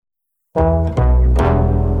Welcome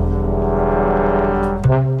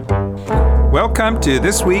to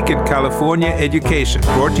This Week in California Education,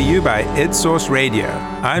 brought to you by EdSource Radio.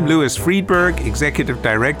 I'm Louis Friedberg, Executive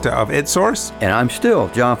Director of EdSource. And I'm still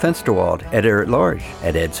John Fensterwald, Editor-at-Large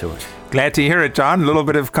at EdSource. Glad to hear it, John. A little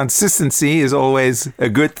bit of consistency is always a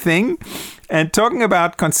good thing. And talking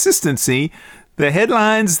about consistency, the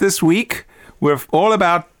headlines this week were all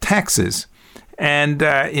about taxes. And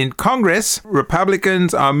in Congress,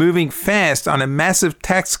 Republicans are moving fast on a massive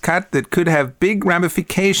tax cut that could have big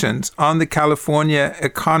ramifications on the California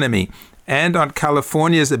economy and on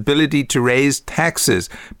California's ability to raise taxes,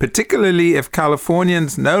 particularly if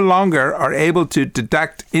Californians no longer are able to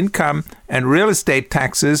deduct income and real estate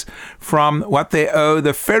taxes from what they owe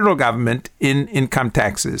the federal government in income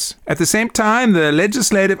taxes. At the same time, the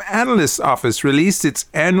Legislative Analyst's Office released its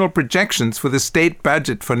annual projections for the state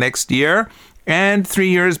budget for next year and 3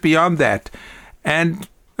 years beyond that. And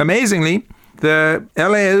amazingly, the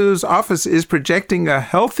LAO's office is projecting a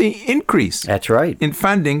healthy increase. That's right. In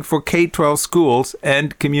funding for K-12 schools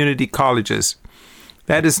and community colleges.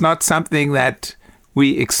 That is not something that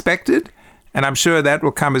we expected, and I'm sure that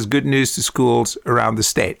will come as good news to schools around the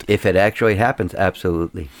state. If it actually happens,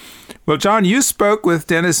 absolutely. Well, John, you spoke with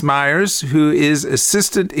Dennis Myers, who is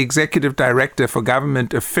Assistant Executive Director for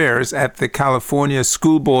Government Affairs at the California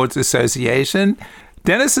School Boards Association.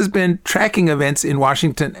 Dennis has been tracking events in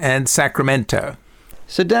Washington and Sacramento.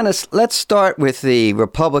 So, Dennis, let's start with the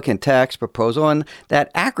Republican tax proposal and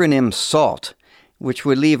that acronym SALT, which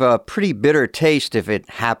would leave a pretty bitter taste if it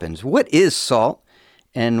happens. What is SALT,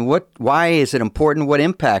 and why is it important? What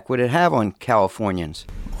impact would it have on Californians?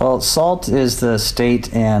 Well, SALT is the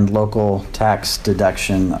state and local tax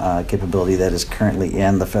deduction capability that is currently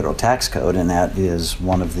in the federal tax code, and that is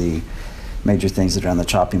one of the major things that are on the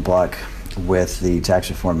chopping block with the tax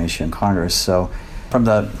reform issue in Congress. So from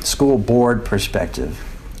the school board perspective,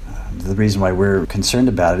 the reason why we're concerned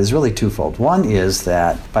about it is really twofold. One is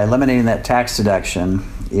that by eliminating that tax deduction,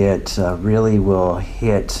 it really will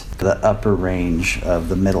hit the upper range of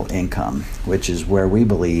the middle income, which is where we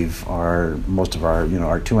believe most of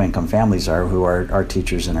our two-income families are, who are our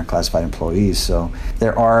teachers and our classified employees. So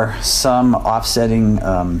there are some offsetting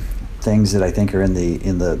things that I think are in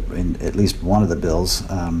at least one of the bills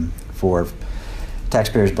for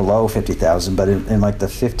taxpayers below $50,000, but in like the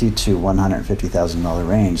 $50,000 to $150,000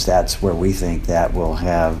 range, that's where we think that will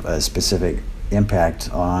have a specific impact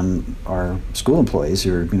on our school employees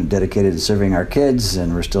who are dedicated to serving our kids,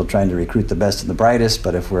 and we're still trying to recruit the best and the brightest.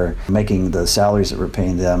 But if we're making the salaries that we're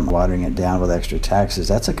paying them, watering it down with extra taxes,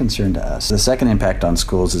 that's a concern to us. The second impact on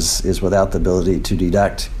schools is without the ability to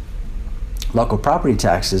deduct local property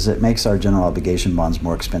taxes, it makes our general obligation bonds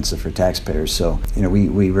more expensive for taxpayers. So,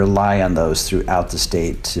 we rely on those throughout the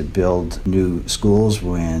state to build new schools,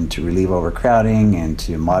 to relieve overcrowding and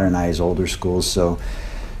to modernize older schools. So,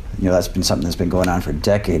 that's been something that's been going on for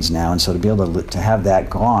decades now. And so to be able to have that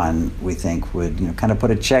gone, we think would, kind of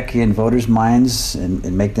put a check in voters' minds and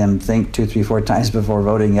make them think 2, 3, 4 times before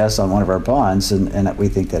voting yes on one of our bonds. And we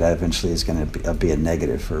think that eventually is going to be a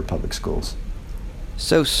negative for public schools.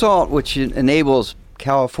 So SALT, which enables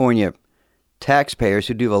California taxpayers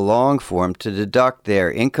who do the long form to deduct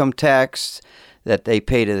their income tax that they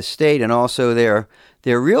pay to the state and also their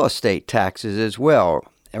real estate taxes as well.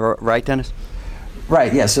 Right, Dennis?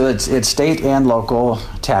 Right, yeah, so it's state and local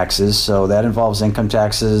taxes, so that involves income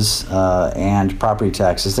taxes and property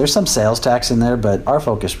taxes. There's some sales tax in there, but our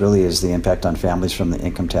focus really is the impact on families from the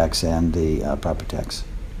income tax and the property tax.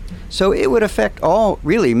 So it would affect all,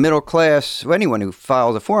 really, middle class, anyone who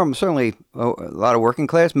filed a form, certainly a lot of working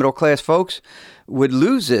class, middle class folks would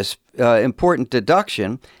lose this important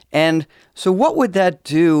deduction. And so what would that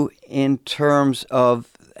do in terms of,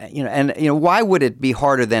 why would it be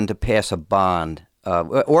harder then to pass a bond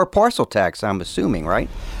or a parcel tax, I'm assuming, right?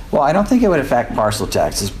 Well, I don't think it would affect parcel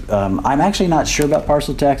taxes. I'm actually not sure about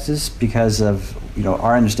parcel taxes because of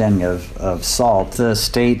our understanding of SALT. The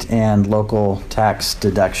state and local tax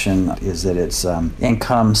deduction is that it's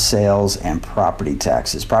income, sales, and property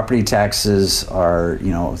taxes. Property taxes are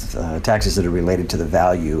taxes that are related to the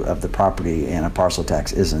value of the property, and a parcel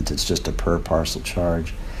tax isn't. It's just a per parcel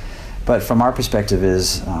charge. But from our perspective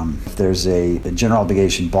is if there's a general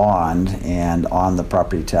obligation bond, and on the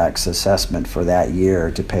property tax assessment for that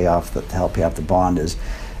year to help pay off the bond is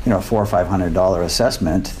 $400 or $500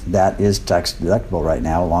 assessment, that is tax deductible right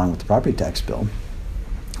now along with the property tax bill.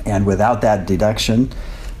 And without that deduction,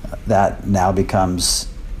 that now becomes,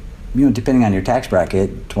 depending on your tax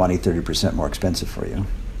bracket, 20-30% more expensive for you.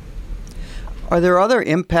 Are there other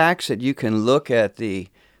impacts that you can look at the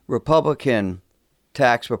Republican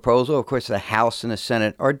tax proposal, of course, the House and the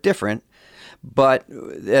Senate are different, but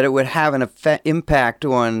that it would have an impact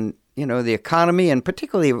on, the economy and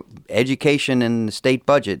particularly education and the state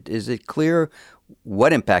budget. Is it clear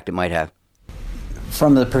what impact it might have?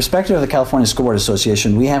 From the perspective of the California School Board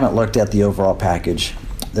Association, we haven't looked at the overall package.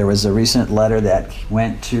 There was a recent letter that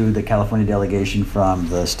went to the California delegation from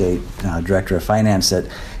the state director of finance that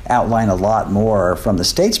outlined a lot more from the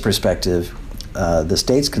state's perspective, the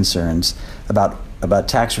state's concerns about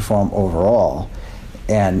tax reform overall.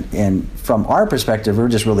 And from our perspective, we're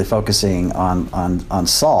just really focusing on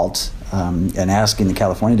SALT and asking the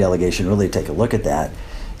California delegation really to take a look at that.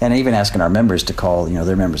 And even asking our members to call,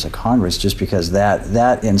 their members of Congress, just because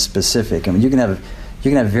that in specific. I mean, you can have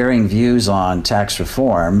varying views on tax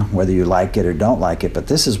reform, whether you like it or don't like it. But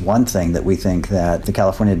this is one thing that we think that the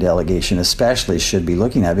California delegation especially should be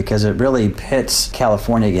looking at, because it really pits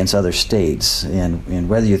California against other states. And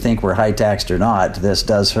whether you think we're high taxed or not, this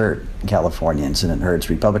does hurt Californians, and it hurts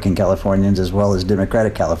Republican Californians as well as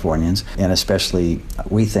Democratic Californians, and especially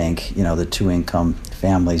we think the two-income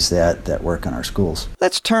families that work in our schools.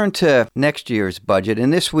 Let's turn to next year's budget.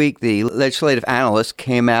 And this week, the legislative analyst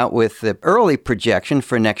came out with the early projection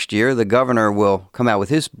for next year. The governor will come out with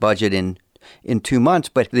his budget in 2 months,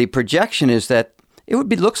 but the projection is that it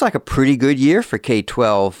looks like a pretty good year for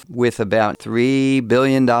K-12 with about $3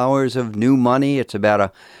 billion of new money. It's about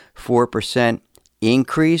a 4%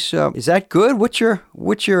 increase. Is that good? What's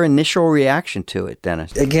your initial reaction to it,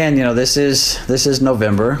 Dennis? Again, this is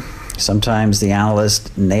November. Sometimes the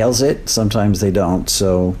analyst nails it, sometimes they don't.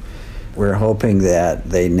 So we're hoping that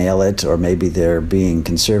they nail it, or maybe they're being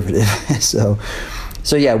conservative. So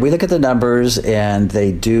yeah, we look at the numbers and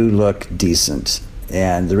they do look decent.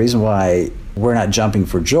 And the reason why we're not jumping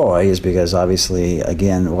for joy is because obviously,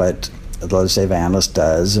 again, what the legislative analyst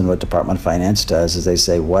does and what Department of Finance does is they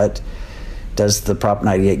say, what does the Prop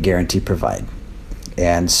 98 guarantee provide?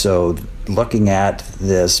 And so looking at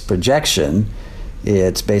this projection,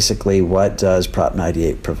 it's basically, what does Prop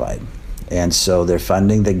 98 provide? And so they're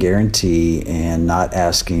funding the guarantee and not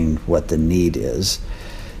asking what the need is.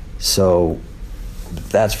 So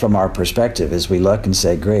that's from our perspective, as we look and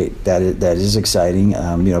say, great, that is exciting.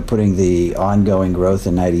 Putting the ongoing growth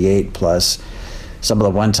in 98 plus some of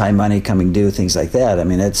the one-time money coming due, things like that. I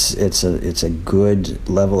mean, it's a good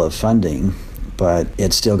level of funding, but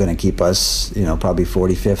it's still going to keep us, probably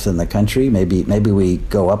 45th in the country. Maybe we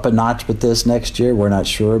go up a notch with this next year. We're not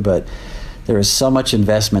sure, but there is so much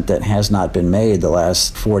investment that has not been made the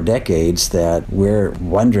last 4 decades that we're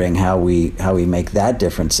wondering how we make that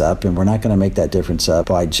difference up, and we're not going to make that difference up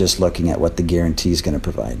by just looking at what the guarantee is going to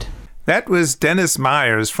provide. That was Dennis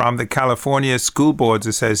Myers from the California School Boards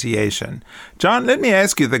Association. John, let me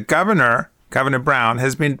ask you, the Governor Brown,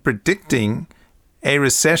 has been predicting a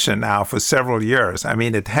recession now for several years. I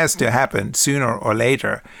mean, it has to happen sooner or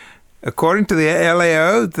later. According to the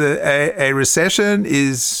LAO, a recession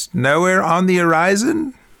is nowhere on the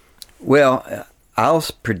horizon? Well, I'll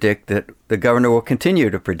predict that the governor will continue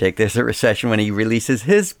to predict there's a recession when he releases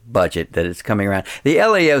his budget that is coming around. The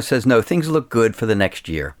LAO says, no, things look good for the next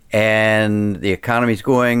year. And the economy's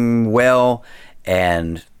going well,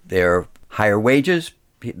 and there are higher wages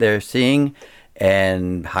they're seeing,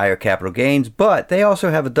 and higher capital gains, but they also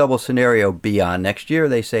have a double scenario beyond next year.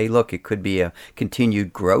 They say, look, it could be a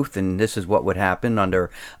continued growth, and this is what would happen under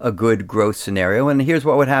a good growth scenario, and here's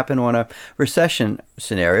what would happen on a recession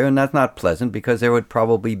scenario, and that's not pleasant because there would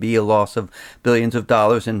probably be a loss of billions of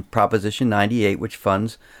dollars in Proposition 98, which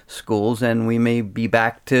funds schools, and we may be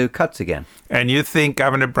back to cuts again. And you think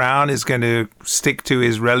Governor Brown is going to stick to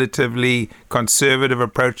his relatively conservative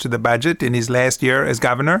approach to the budget in his last year as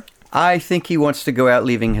governor? I think he wants to go out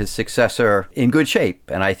leaving his successor in good shape,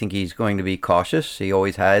 and I think he's going to be cautious. He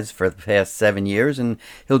always has for the past 7 years, and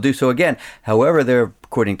he'll do so again. However,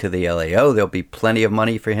 according to the LAO, there'll be plenty of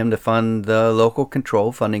money for him to fund the local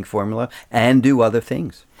control funding formula and do other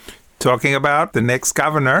things. Talking about the next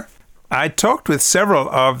governor, I talked with several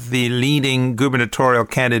of the leading gubernatorial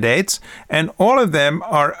candidates, and all of them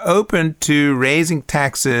are open to raising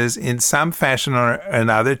taxes in some fashion or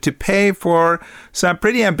another to pay for some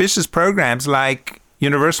pretty ambitious programs like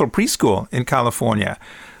universal preschool in California.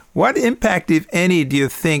 What impact, if any, do you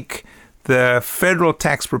think the federal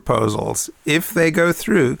tax proposals, if they go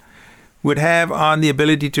through, would have on the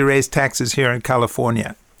ability to raise taxes here in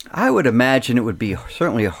California? I would imagine it would be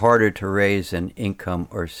certainly harder to raise an income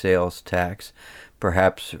or sales tax,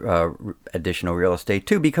 perhaps additional real estate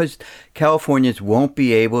too, because Californians won't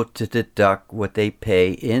be able to deduct what they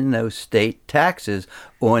pay in those state taxes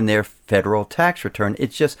on their federal tax return.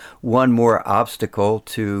 It's just one more obstacle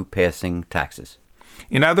to passing taxes.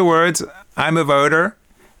 In other words, I'm a voter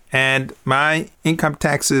and my income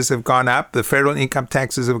taxes have gone up. The federal income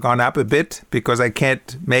taxes have gone up a bit because I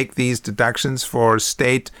can't make these deductions for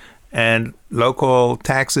state and local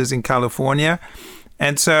taxes in California.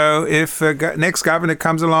 And so if next governor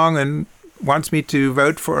comes along and wants me to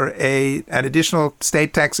vote for an additional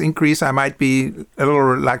state tax increase, I might be a little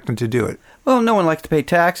reluctant to do it. Well, no one likes to pay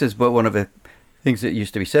taxes, but one of the things that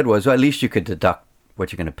used to be said was, well, at least you could deduct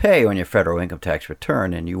what you're going to pay on your federal income tax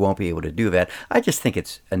return, and you won't be able to do that. I just think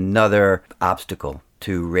it's another obstacle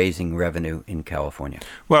to raising revenue in California.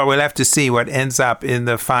 Well, we'll have to see what ends up in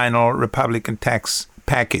the final Republican tax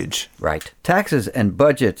package. Right. Taxes and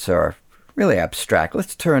budgets are really abstract.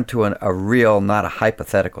 Let's turn to a real, not a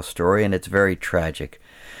hypothetical story, and it's very tragic.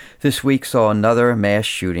 This week saw another mass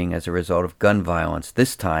shooting as a result of gun violence,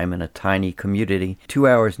 this time in a tiny community 2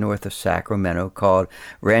 hours north of Sacramento called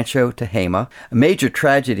Rancho Tehama. A major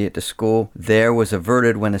tragedy at the school there was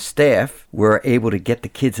averted when the staff were able to get the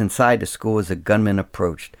kids inside the school as a gunman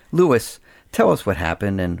approached. Louis, tell us what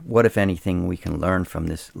happened and what, if anything, we can learn from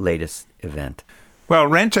this latest event. Well,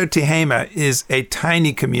 Rancho Tehama is a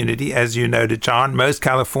tiny community, as you noted, John. Most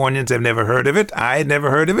Californians have never heard of it. I had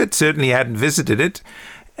never heard of it, certainly hadn't visited it.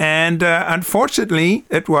 And unfortunately,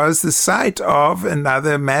 it was the site of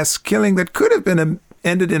another mass killing that could have been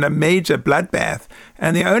ended in a major bloodbath.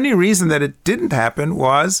 And the only reason that it didn't happen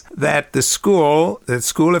was that the school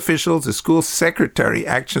officials, the school secretary,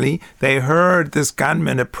 actually, they heard this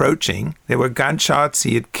gunman approaching. There were gunshots.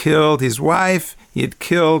 He had killed his wife. He had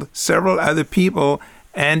killed several other people,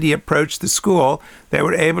 and he approached the school. They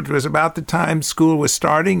were able to, it was about the time school was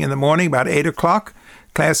starting in the morning, about 8 o'clock.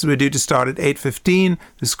 Classes were due to start at 8:15.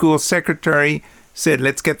 The school secretary said,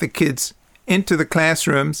 let's get the kids into the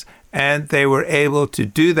classrooms, and they were able to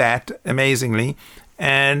do that amazingly.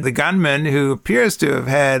 And the gunman, who appears to have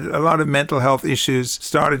had a lot of mental health issues,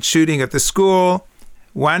 started shooting at the school.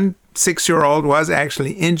 One 6-year-old was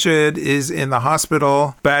actually injured, is in the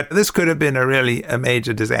hospital, but this could have been a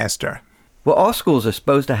major disaster. Well, all schools are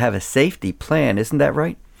supposed to have a safety plan, isn't that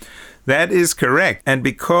right? That is correct. And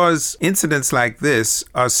because incidents like this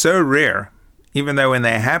are so rare, even though when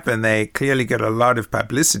they happen, they clearly get a lot of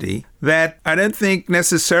publicity, that I don't think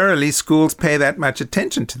necessarily schools pay that much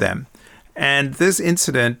attention to them. And this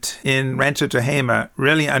incident in Rancho Tehama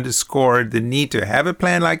really underscored the need to have a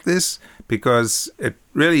plan like this, because it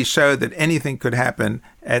really showed that anything could happen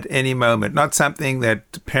at any moment. Not something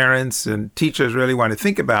that parents and teachers really want to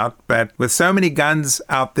think about, but with so many guns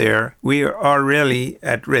out there, we are really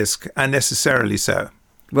at risk, unnecessarily so.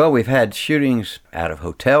 Well, we've had shootings out of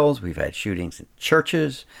hotels, we've had shootings in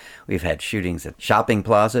churches, we've had shootings at shopping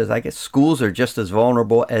plazas. I guess schools are just as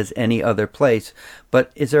vulnerable as any other place.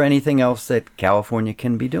 But is there anything else that California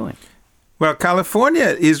can be doing? Well,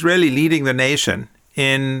 California is really leading the nation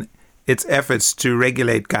in its efforts to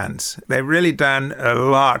regulate guns. They've really done a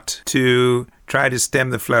lot to try to stem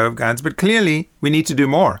the flow of guns, but clearly we need to do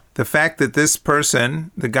more. The fact that this person,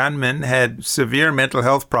 the gunman, had severe mental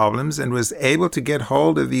health problems and was able to get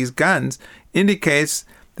hold of these guns indicates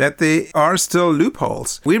that there are still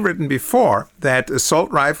loopholes. We've written before that assault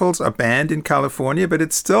rifles are banned in California, but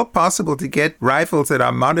it's still possible to get rifles that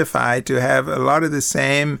are modified to have a lot of the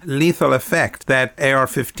same lethal effect that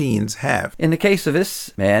AR-15s have. In the case of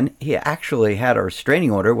this man, he actually had a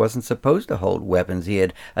restraining order, wasn't supposed to hold weapons. He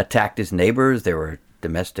had attacked his neighbors. There were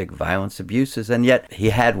domestic violence abuses, and yet he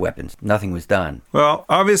had weapons. Nothing was done. Well,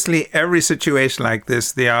 obviously, every situation like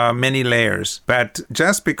this, there are many layers. But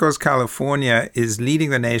just because California is leading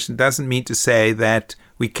the nation doesn't mean to say that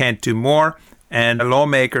we can't do more. And a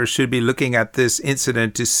lawmaker should be looking at this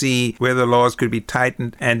incident to see where the laws could be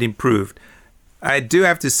tightened and improved. I do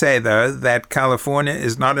have to say, though, that California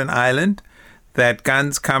is not an island, that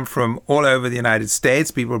guns come from all over the United States.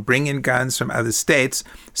 People bring in guns from other states,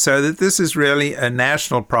 so that this is really a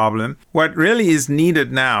national problem. What really is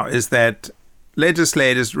needed now is that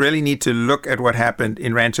legislators really need to look at what happened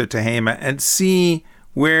in Rancho Tehama and see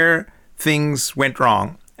where things went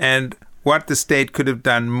wrong and what the state could have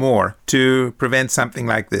done more to prevent something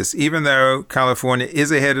like this. Even though California is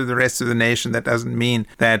ahead of the rest of the nation, that doesn't mean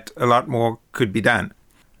that a lot more could be done.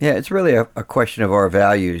 Yeah, it's really a question of our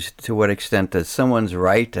values. To what extent does someone's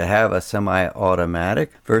right to have a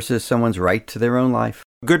semi-automatic versus someone's right to their own life?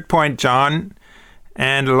 Good point, John,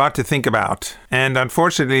 and a lot to think about. And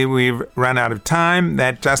unfortunately, we've run out of time.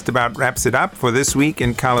 That just about wraps it up for this week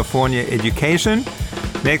in California education.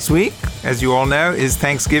 Next week, as you all know, is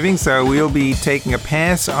Thanksgiving, so we'll be taking a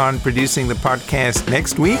pass on producing the podcast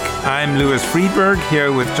next week. I'm Louis Friedberg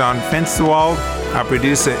here with John Fensterwald. Our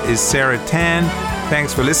producer is Sarah Tan.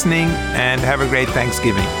 Thanks for listening, and have a great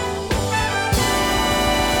Thanksgiving.